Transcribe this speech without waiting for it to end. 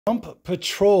Pump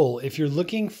Patrol, if you're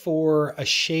looking for a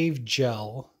shave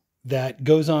gel that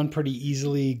goes on pretty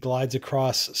easily, glides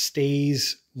across,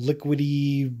 stays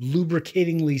liquidy,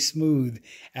 lubricatingly smooth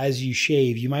as you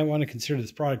shave, you might want to consider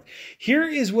this product. Here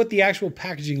is what the actual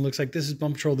packaging looks like. This is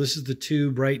Pump Patrol. This is the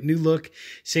tube, right? New look,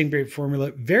 same great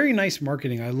formula. Very nice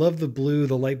marketing. I love the blue,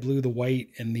 the light blue, the white,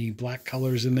 and the black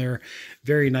colors in there.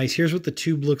 Very nice. Here's what the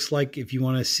tube looks like if you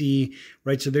want to see,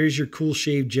 right? So there's your cool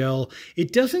shave gel.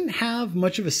 It doesn't have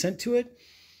much of a scent to it.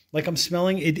 Like I'm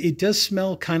smelling, it does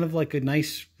smell kind of like a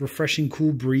nice, refreshing,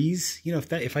 cool breeze. You know,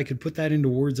 if I could put that into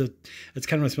words, that's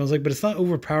kind of what it smells like. But it's not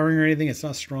overpowering or anything. It's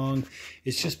not strong.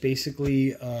 It's just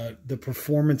basically the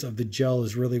performance of the gel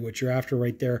is really what you're after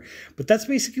right there. But that's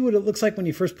basically what it looks like when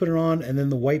you first put it on. And then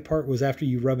the white part was after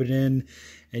you rub it in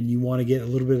and you want to get a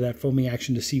little bit of that foaming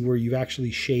action to see where you've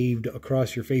actually shaved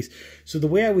across your face. So the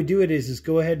way I would do it is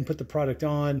go ahead and put the product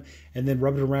on and then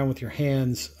rub it around with your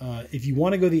hands. If you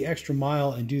want to go the extra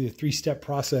mile and do the 3-step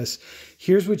process,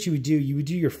 here's what you would do. You would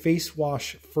do your face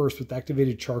wash first with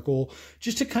activated charcoal,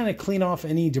 just to kind of clean off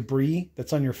any debris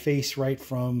that's on your face, right?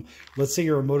 From, let's say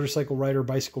you're a motorcycle rider,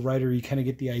 bicycle rider, you kind of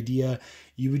get the idea.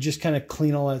 You would just kind of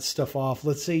clean all that stuff off.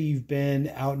 Let's say you've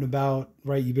been out and about,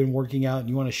 right? You've been working out and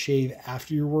you want to shave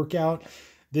after your workout.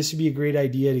 This would be a great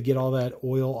idea to get all that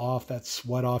oil off, that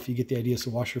sweat off. You get the idea, so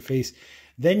wash your face.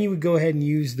 Then you would go ahead and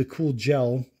use the cool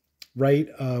gel, right?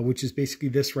 Which is basically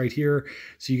this right here.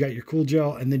 So you got your cool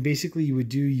gel, and then basically you would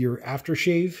do your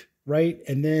aftershave, right?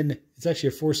 And then it's actually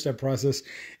a 4-step process.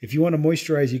 If you want to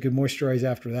moisturize, you can moisturize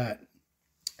after that.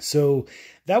 So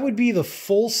that would be the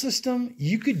full system.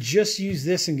 You could just use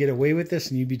this and get away with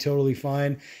this and you'd be totally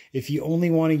fine. If you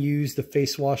only want to use the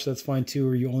face wash, that's fine too.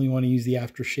 Or you only want to use the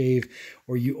aftershave,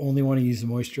 or you only want to use the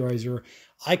moisturizer.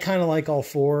 I kind of like all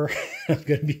 4. I'm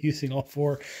going to be using all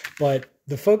 4, but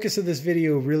the focus of this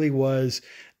video really was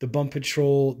the Pump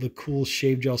Patrol, the cool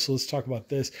shave gel. So let's talk about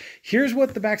this. Here's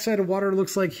what the backside of water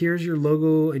looks like. Here's your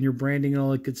logo and your branding and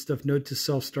all that good stuff. Note to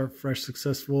self, start fresh,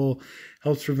 successful,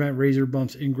 helps prevent razor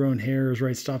bumps, ingrown hairs,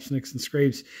 right? Stops nicks and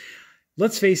scrapes.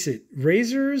 Let's face it,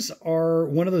 razors are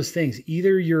one of those things.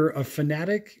 Either you're a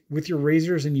fanatic with your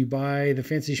razors and you buy the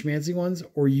fancy schmancy ones,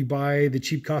 or you buy the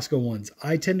cheap Costco ones.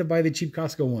 I tend to buy the cheap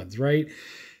Costco ones, right?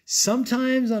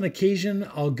 Sometimes on occasion,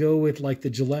 I'll go with like the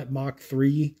Gillette Mach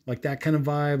 3, like that kind of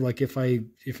vibe. Like if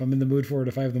I'm in the mood for it,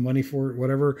 if I have the money for it,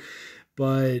 whatever.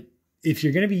 But if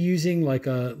you're going to be using like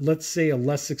let's say a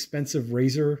less expensive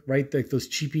razor, right? Like those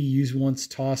cheapy use once,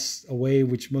 toss away,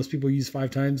 which most people use 5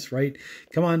 times, right?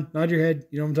 Come on, nod your head.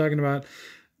 You know what I'm talking about?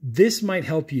 This might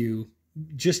help you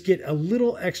just get a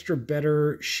little extra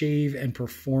better shave and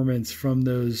performance from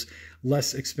those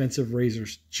less expensive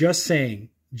razors. Just saying.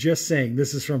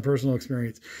 This is from personal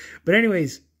experience. But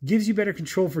anyways, gives you better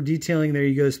control for detailing. There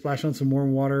you go. Splash on some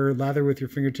warm water, lather with your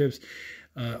fingertips,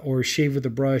 or shave with a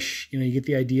brush. You know, you get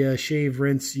the idea. Shave,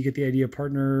 rinse, you get the idea.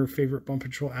 Partner, favorite Pump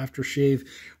Patrol aftershave,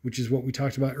 which is what we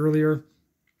talked about earlier.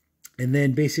 And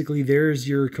then basically there's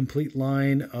your complete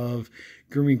line of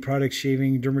grooming products,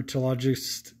 shaving,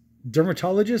 dermatologist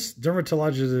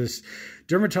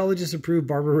approved,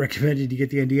 barber recommended. You get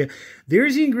the idea.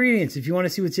 There's the ingredients. If you want to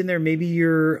see what's in there, maybe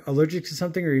you're allergic to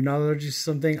something or you're not allergic to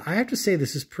something. I have to say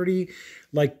this is pretty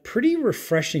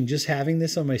refreshing just having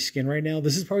this on my skin right now.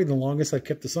 This is probably the longest I've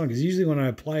kept this on, because usually when I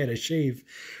apply it, I shave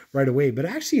right away. But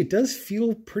actually it does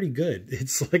feel pretty good.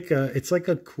 It's like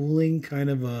a cooling kind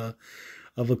of a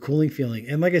cooling feeling.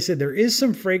 And like I said, there is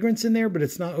some fragrance in there, but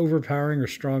it's not overpowering or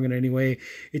strong in any way.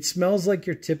 It smells like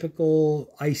your typical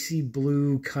icy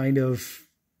blue kind of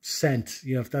scent,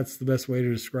 you know, if that's the best way to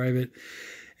describe it.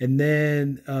 And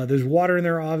then there's water in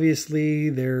there, obviously.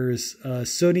 There's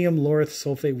sodium lauryl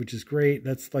sulfate, which is great.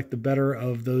 That's like the better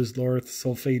of those lauryl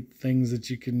sulfate things that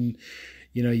you can,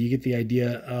 you know, you get the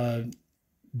idea.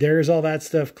 There's all that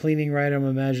stuff. Cleaning, right? I'm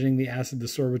imagining the acid, the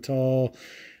sorbitol,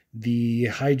 the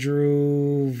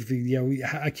hydro,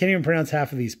 I can't even pronounce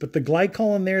half of these, but the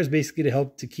glycol in there is basically to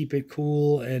help to keep it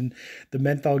cool, and the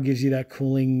menthol gives you that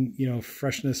cooling, you know,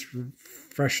 freshness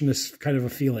kind of a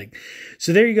feeling.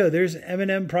 So there you go. There's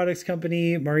M&M Products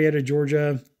Company, Marietta,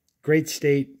 Georgia. Great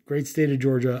state of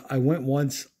Georgia. I went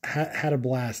once, had a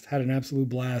blast, had an absolute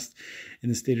blast in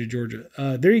the state of Georgia.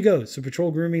 There you go. So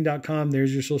patrolgrooming.com.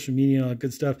 There's your social media and all that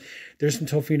good stuff. There's some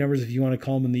toll-free numbers if you want to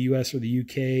call them in the US or the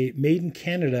UK. Made in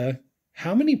Canada.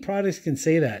 How many products can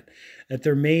say that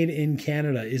they're made in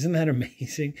Canada? Isn't that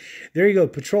amazing? There you go.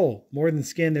 Patrol, more than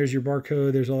skin. There's your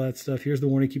barcode. There's all that stuff. Here's the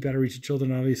warning. Keep out of reach of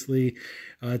children, obviously.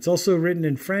 It's also written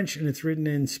in French and it's written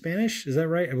in Spanish. Is that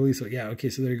right? I believe so. Yeah. Okay.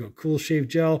 So there you go. Cool shave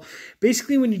gel.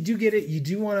 Basically, when you do get it, you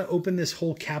do want to open this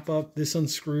whole cap up. This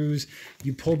unscrews.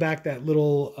 You pull back that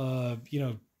little,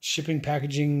 shipping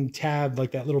packaging tab,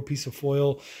 like that little piece of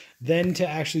foil. Then to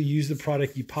actually use the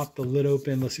product, you pop the lid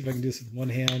open. Let's see if I can do this with one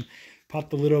hand. Pop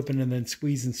the lid open and then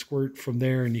squeeze and squirt from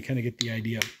there, and you kind of get the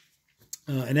idea.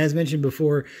 And as mentioned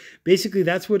before, basically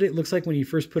that's what it looks like when you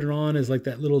first put it on, is like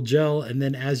that little gel. And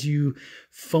then as you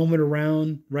foam it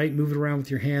around, right, move it around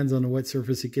with your hands on a wet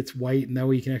surface, it gets white. And that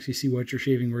way you can actually see what you're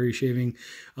shaving, where you're shaving.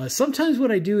 Sometimes what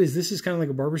I do is, this is kind of like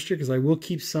a barber's trick, is I will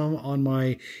keep some on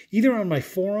my, either on my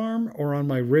forearm or on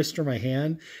my wrist or my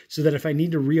hand, so that if I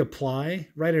need to reapply,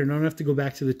 right, I don't have to go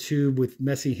back to the tube with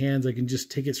messy hands. I can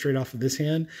just take it straight off of this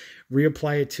hand,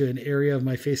 reapply it to an area of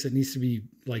my face that needs to be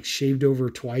like shaved over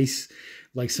twice.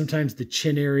 Like sometimes the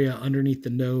chin area, underneath the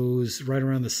nose, right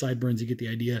around the sideburns, you get the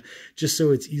idea, just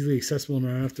so it's easily accessible and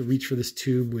I don't have to reach for this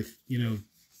tube with, you know,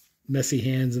 messy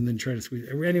hands and then try to squeeze.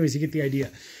 Anyways, you get the idea.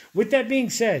 With that being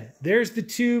said, there's the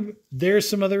tube. There's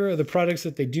some other of the products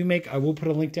that they do make. I will put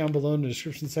a link down below in the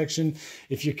description section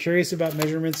if you're curious about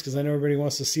measurements, because I know everybody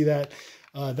wants to see that.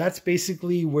 That's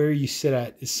basically where you sit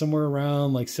at, is somewhere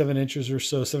around like 7 inches or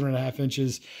so, 7.5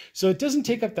 inches. So it doesn't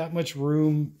take up that much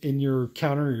room in your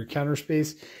counter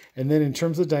space. And then in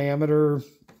terms of diameter,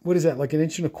 what is that? Like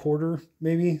 1.25 inches,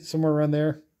 maybe somewhere around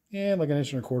there. Yeah, like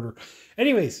 1.25 inches.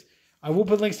 Anyways, I will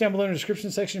put links down below in the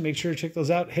description section. Make sure to check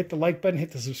those out. Hit the like button,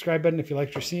 hit the subscribe button if you like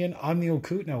what you're seeing. I'm the old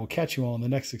Coot, and I will catch you all in the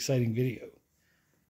next exciting video.